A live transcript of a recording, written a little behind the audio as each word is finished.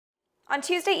On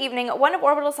Tuesday evening, one of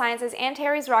Orbital Science's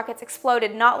Antares rockets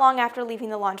exploded not long after leaving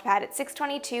the launch pad at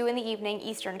 6:22 in the evening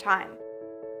Eastern Time.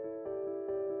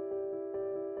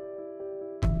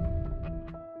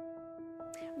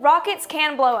 Rockets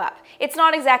can blow up. It's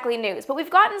not exactly news, but we've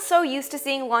gotten so used to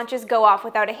seeing launches go off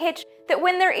without a hitch that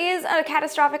when there is a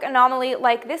catastrophic anomaly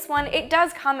like this one, it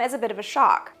does come as a bit of a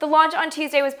shock. The launch on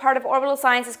Tuesday was part of Orbital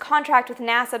Science's contract with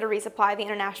NASA to resupply the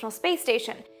International Space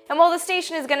Station. And while the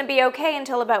station is going to be okay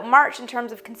until about March in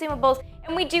terms of consumables,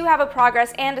 and we do have a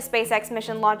Progress and a SpaceX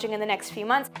mission launching in the next few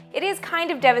months, it is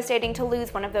kind of devastating to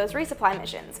lose one of those resupply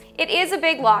missions. It is a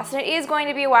big loss, and it is going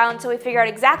to be a while until we figure out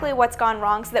exactly what's gone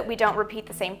wrong so that we don't repeat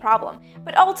the same problem.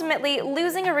 But ultimately,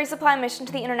 losing a resupply mission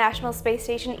to the International Space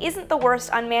Station isn't the worst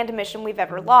unmanned mission we've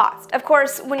ever lost. Of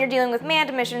course, when you're dealing with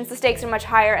manned missions, the stakes are much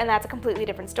higher, and that's a completely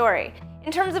different story.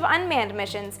 In terms of unmanned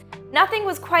missions, nothing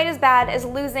was quite as bad as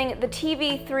losing the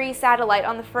TV-3 satellite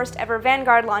on the first ever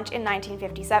Vanguard launch in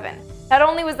 1957. Not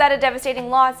only was that a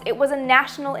devastating loss, it was a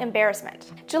national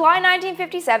embarrassment. July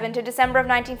 1957 to December of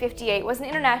 1958 was an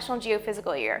international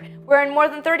geophysical year, wherein more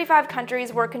than 35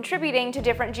 countries were contributing to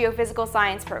different geophysical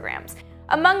science programs.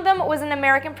 Among them was an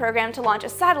American program to launch a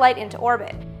satellite into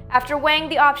orbit. After weighing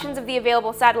the options of the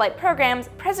available satellite programs,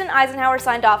 President Eisenhower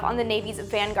signed off on the Navy's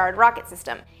Vanguard rocket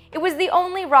system. It was the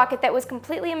only rocket that was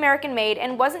completely American-made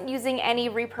and wasn't using any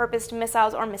repurposed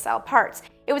missiles or missile parts.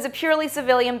 It was a purely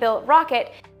civilian-built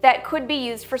rocket that could be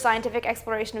used for scientific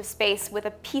exploration of space with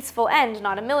a peaceful end,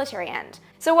 not a military end.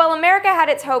 So while America had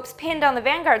its hopes pinned on the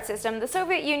Vanguard system, the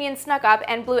Soviet Union snuck up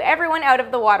and blew everyone out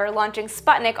of the water, launching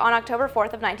Sputnik on October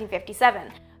 4th of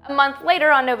 1957. A month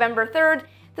later, on November 3rd,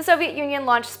 the Soviet Union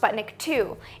launched Sputnik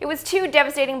 2. It was two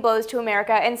devastating blows to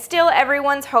America, and still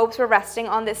everyone's hopes were resting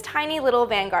on this tiny little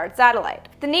Vanguard satellite.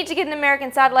 The need to get an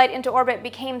American satellite into orbit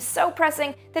became so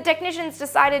pressing that technicians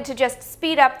decided to just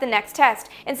speed up the next test.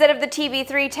 Instead of the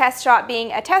TV-3 test shot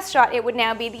being a test shot, it would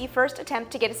now be the first attempt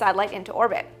to get a satellite into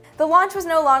orbit. The launch was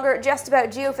no longer just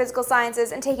about geophysical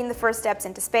sciences and taking the first steps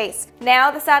into space. Now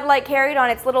the satellite carried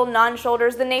on its little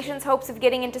non-shoulders the nation's hopes of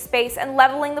getting into space and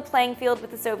leveling the playing field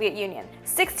with the Soviet Union.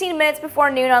 16 minutes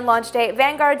before noon on launch day,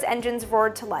 Vanguard's engines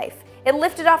roared to life. It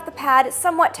lifted off the pad,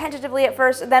 somewhat tentatively at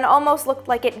first, then almost looked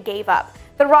like it gave up.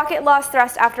 The rocket lost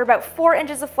thrust after about 4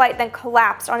 inches of flight, then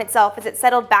collapsed on itself as it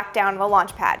settled back down on the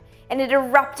launch pad, and it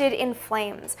erupted in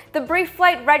flames. The brief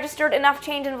flight registered enough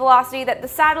change in velocity that the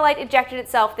satellite ejected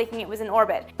itself, thinking it was in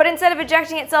orbit. But instead of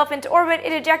ejecting itself into orbit,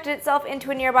 it ejected itself into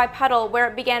a nearby puddle where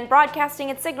it began broadcasting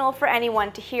its signal for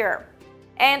anyone to hear.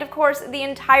 And of course, the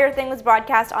entire thing was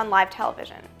broadcast on live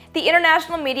television. The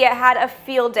international media had a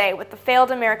field day with the failed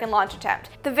American launch attempt.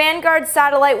 The Vanguard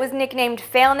satellite was nicknamed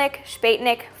Failnik,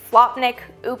 Spatnik, Flopnik,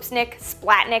 Oopsnik,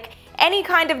 Splatnik, any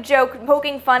kind of joke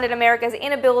poking fun at America's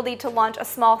inability to launch a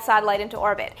small satellite into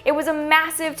orbit. It was a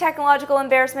massive technological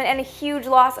embarrassment and a huge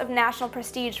loss of national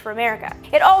prestige for America.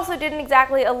 It also didn't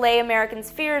exactly allay Americans'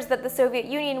 fears that the Soviet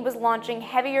Union was launching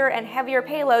heavier and heavier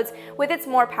payloads with its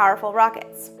more powerful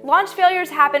rockets. Launch failures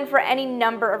happen for any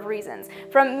number of reasons,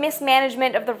 from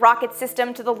mismanagement of the rocket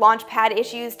system to the launch pad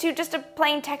issues to just a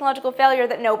plain technological failure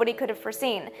that nobody could have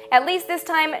foreseen. At least this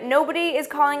time, nobody is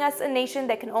calling us a nation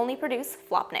that can only produce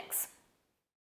Flopniks.